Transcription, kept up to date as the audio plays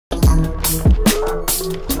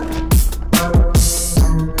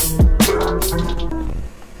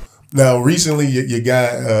Now, recently, your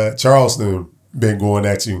guy, Charleston, been going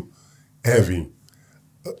at you heavy.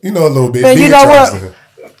 You know, a little bit. Man, you know what?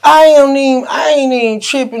 I ain't even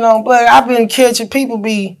tripping on, but I've been catching people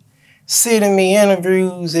be sending me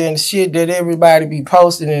interviews and shit that everybody be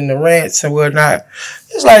posting in the rants and whatnot.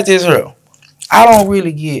 It's like this, real. I don't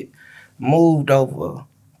really get moved over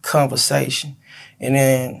conversation. And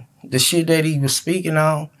then the shit that he was speaking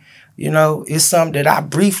on, you know, it's something that I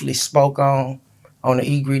briefly spoke on the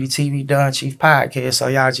E Greedy TV Don Chief podcast. So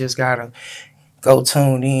y'all just gotta go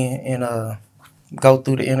tune in and go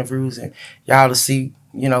through the interviews and y'all to see,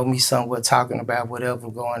 you know, me somewhat talking about whatever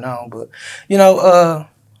going on. But, you know,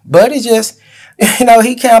 Buddy just, you know,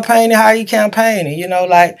 he campaigning how he campaigning, you know,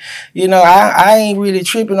 like, you know, I ain't really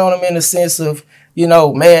tripping on him in the sense of, you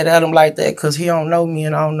know, mad at him like that because he don't know me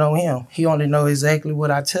and I don't know him. He only know exactly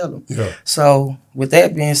what I tell him. Yeah. So with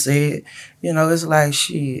that being said, you know, it's like,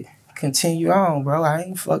 shit, continue on, bro. I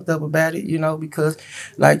ain't fucked up about it, you know, because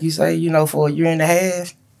like you say, you know, for a year and a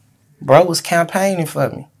half, bro was campaigning for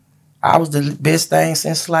me. I was the best thing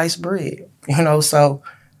since sliced bread, you know, so,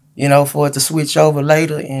 you know, for it to switch over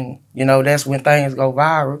later and, you know, that's when things go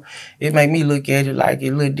viral, it made me look at it like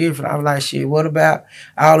it looked different. I was like, shit, what about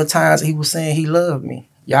all the times he was saying he loved me?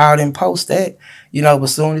 Y'all didn't post that, you know, but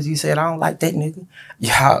as soon as he said, I don't like that nigga,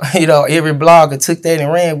 y'all, you know, every blogger took that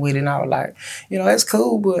and ran with it. And I was like, you know, that's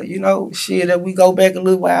cool, but, you know, shit, that we go back a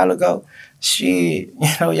little while ago, shit, you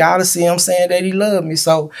know, y'all to see him saying that he loved me.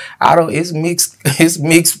 So I don't, it's mixed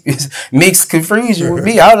confusion with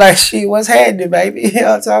me. I was like, shit, what's happening, baby? You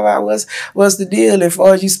know, I'm talking about what's the deal? As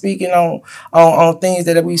far as you speaking on things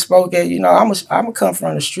that we spoke at, you know, I'm come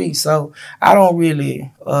from the street, so I don't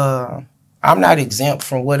really, I'm not exempt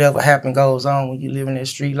from whatever goes on when you live in that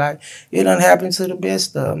street. Like, it done happen to the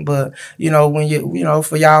best of them. But, you know, when you know,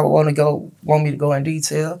 for y'all want me to go in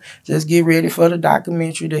detail, just get ready for the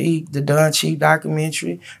documentary, the Don Chief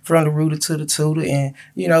documentary, From the Rooter to the Tutor. And,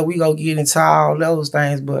 you know, we go get into all those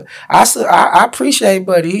things. But I appreciate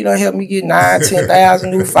Buddy. He done helped me get 10,000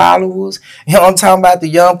 new followers. You know, I'm talking about the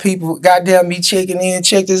young people, goddamn me checking in.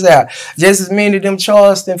 Check this out. Just as many of them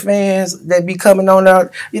Charleston fans that be coming on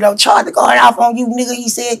out, you know, Charleston going off on you, nigga, he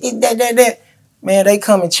said that. Man, they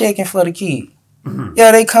coming checking for the kid. Mm-hmm.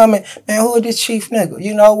 Yeah, they coming, man, who is this chief nigga?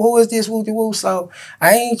 You know, who is this woo-de-woo? So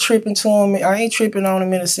I ain't tripping to him. I ain't tripping on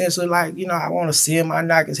him in the sense of like, you know, I want to see him, I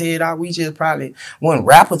knock his head out. We just probably wouldn't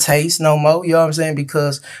rapper taste no more, you know what I'm saying?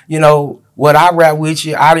 Because, you know, what I rap with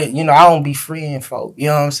you, I don't be freeing folk. You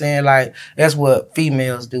know what I'm saying? Like, that's what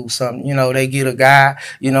females do. Something, you know, they get a guy,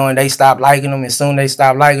 you know, and they stop liking them. And soon they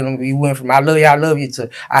stop liking them, we went from I love you to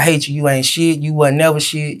I hate you, you ain't shit, you wasn't never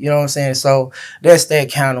shit. You know what I'm saying? So that's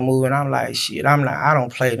that kind of move. And I'm like, shit, I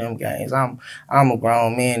don't play them games. I'm a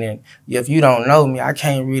grown man, and if you don't know me, I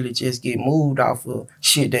can't really just get moved off of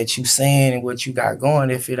shit that you saying and what you got going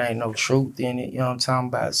if it ain't no truth in it. You know what I'm talking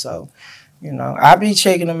about? So, you know, I be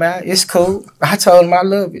checking them out. It's cool. I told him I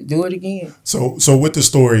love it. Do it again. So with the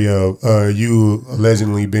story of you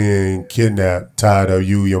allegedly being kidnapped, tied of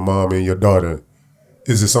you, your mom, and your daughter,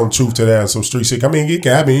 is there some truth to that? Some street shit? I mean, it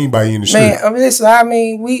can happen to anybody in the street. Man, I mean,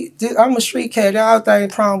 listen, I'm a street cat. All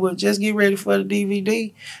things problem with just get ready for the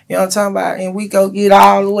DVD. You know what I'm talking about? And we go get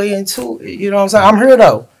all the way into it. You know what I'm saying? I'm here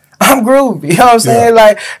though. I'm groovy. You know what I'm saying? Yeah.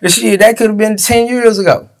 Like, the shit, that could have been 10 years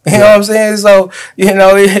ago. You know what I'm saying? So, you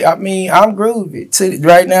know, I mean, I'm groovy.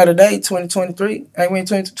 Right now, today, 2023, I mean,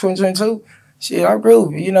 2022, shit, I'm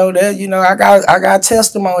groovy. You know, that, you know, I got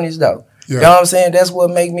testimonies, though. Yeah. You know what I'm saying? That's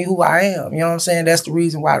what make me who I am. You know what I'm saying? That's the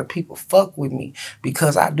reason why the people fuck with me.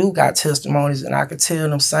 Because I do got testimonies and I could tell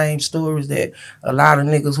them same stories that a lot of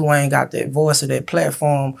niggas who ain't got that voice or that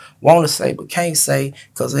platform want to say but can't say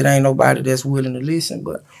because it ain't nobody that's willing to listen.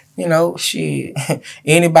 But, you know, shit,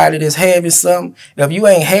 anybody that's having something, if you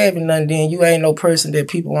ain't having nothing, then you ain't no person that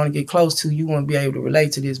people want to get close to. You won't be able to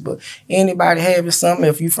relate to this. But anybody having something,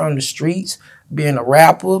 if you from the streets, being a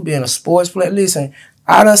rapper, being a sports player, listen,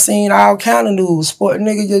 I done seen all kind of news. Sport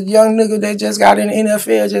nigga, just young nigga that just got in the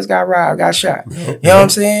NFL just got robbed, got shot. You know what I'm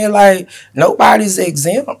saying? Like, nobody's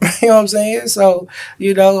exempt. You know what I'm saying? So,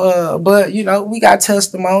 you know, but, you know, we got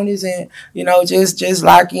testimonies and, you know, just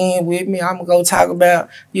lock in with me. I'm going to go talk about,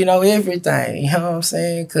 you know, everything. You know what I'm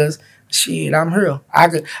saying? Because, shit, I'm here.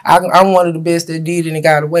 I'm one of the best that did it and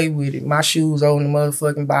got away with it. My shoes on the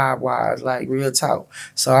motherfucking barbed wires, like, real talk.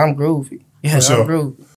 So I'm groovy. Yeah, I'm groovy.